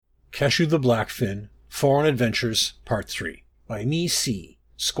Keshu the Blackfin, Foreign Adventures, Part 3. By me, C.,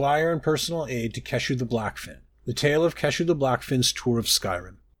 Squire and personal aide to Keshu the Blackfin. The tale of Keshu the Blackfin's tour of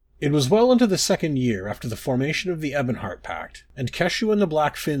Skyrim. It was well into the second year after the formation of the Ebonheart Pact, and Keshu and the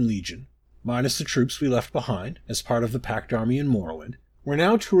Blackfin Legion, minus the troops we left behind as part of the Pact Army in Morrowind, were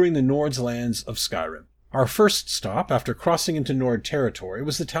now touring the Nord's lands of Skyrim. Our first stop after crossing into Nord territory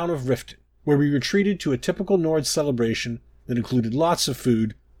was the town of Riften, where we retreated to a typical Nord celebration that included lots of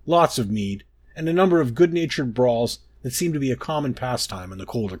food, lots of mead, and a number of good-natured brawls that seemed to be a common pastime in the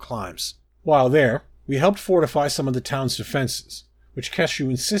colder climes. While there, we helped fortify some of the town's defenses, which Keshu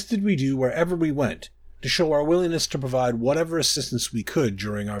insisted we do wherever we went, to show our willingness to provide whatever assistance we could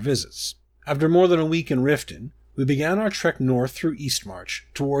during our visits. After more than a week in Riften, we began our trek north through Eastmarch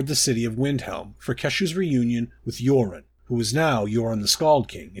toward the city of Windhelm for Keshu's reunion with Yoren, who was now Yoren the Skald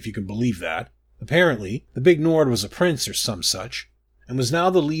King, if you can believe that. Apparently, the big Nord was a prince or some such, and was now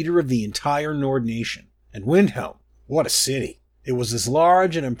the leader of the entire Nord nation. And Windhelm, what a city! It was as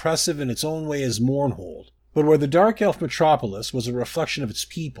large and impressive in its own way as Mournhold, but where the Dark Elf metropolis was a reflection of its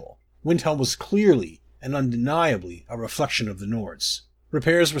people, Windhelm was clearly and undeniably a reflection of the Nords.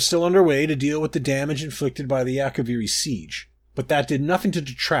 Repairs were still underway to deal with the damage inflicted by the Akaviri siege, but that did nothing to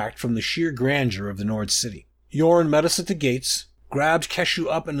detract from the sheer grandeur of the Nord city. Yoren met us at the gates, grabbed Keshu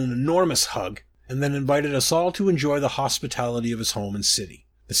up in an enormous hug, and then invited us all to enjoy the hospitality of his home and city.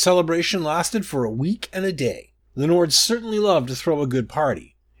 The celebration lasted for a week and a day. The Nords certainly loved to throw a good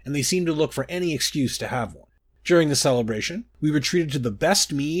party, and they seemed to look for any excuse to have one. During the celebration, we retreated to the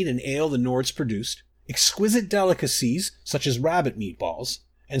best mead and ale the Nords produced, exquisite delicacies such as rabbit meatballs,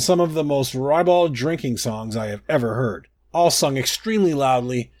 and some of the most ribald drinking songs I have ever heard, all sung extremely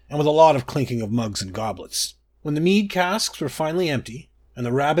loudly and with a lot of clinking of mugs and goblets. When the mead casks were finally empty, and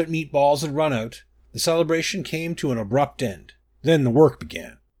the rabbit meatballs had run out, the celebration came to an abrupt end. Then the work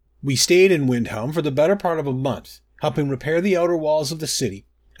began. We stayed in Windhelm for the better part of a month, helping repair the outer walls of the city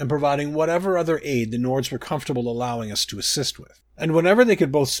and providing whatever other aid the Nords were comfortable allowing us to assist with. And whenever they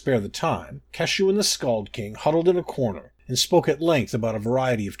could both spare the time, Keshu and the Skald King huddled in a corner and spoke at length about a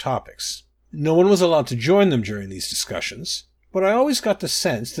variety of topics. No one was allowed to join them during these discussions, but I always got the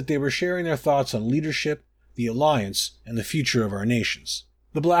sense that they were sharing their thoughts on leadership, the Alliance, and the future of our nations.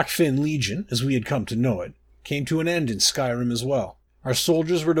 The Blackfin Legion, as we had come to know it, came to an end in Skyrim as well. Our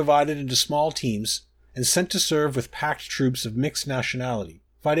soldiers were divided into small teams and sent to serve with packed troops of mixed nationality,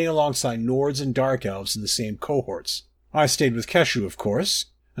 fighting alongside Nords and Dark Elves in the same cohorts. I stayed with Keshu, of course,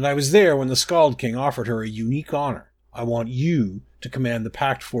 and I was there when the Skald King offered her a unique honor. "I want you to command the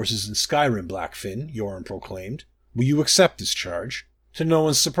packed forces in Skyrim, Blackfin," Yoren proclaimed. "Will you accept this charge?" To no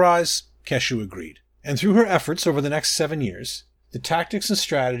one's surprise, Keshu agreed. And through her efforts over the next 7 years, the tactics and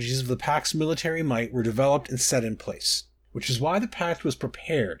strategies of the Pact's military might were developed and set in place, which is why the Pact was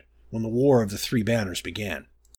prepared when the War of the Three Banners began.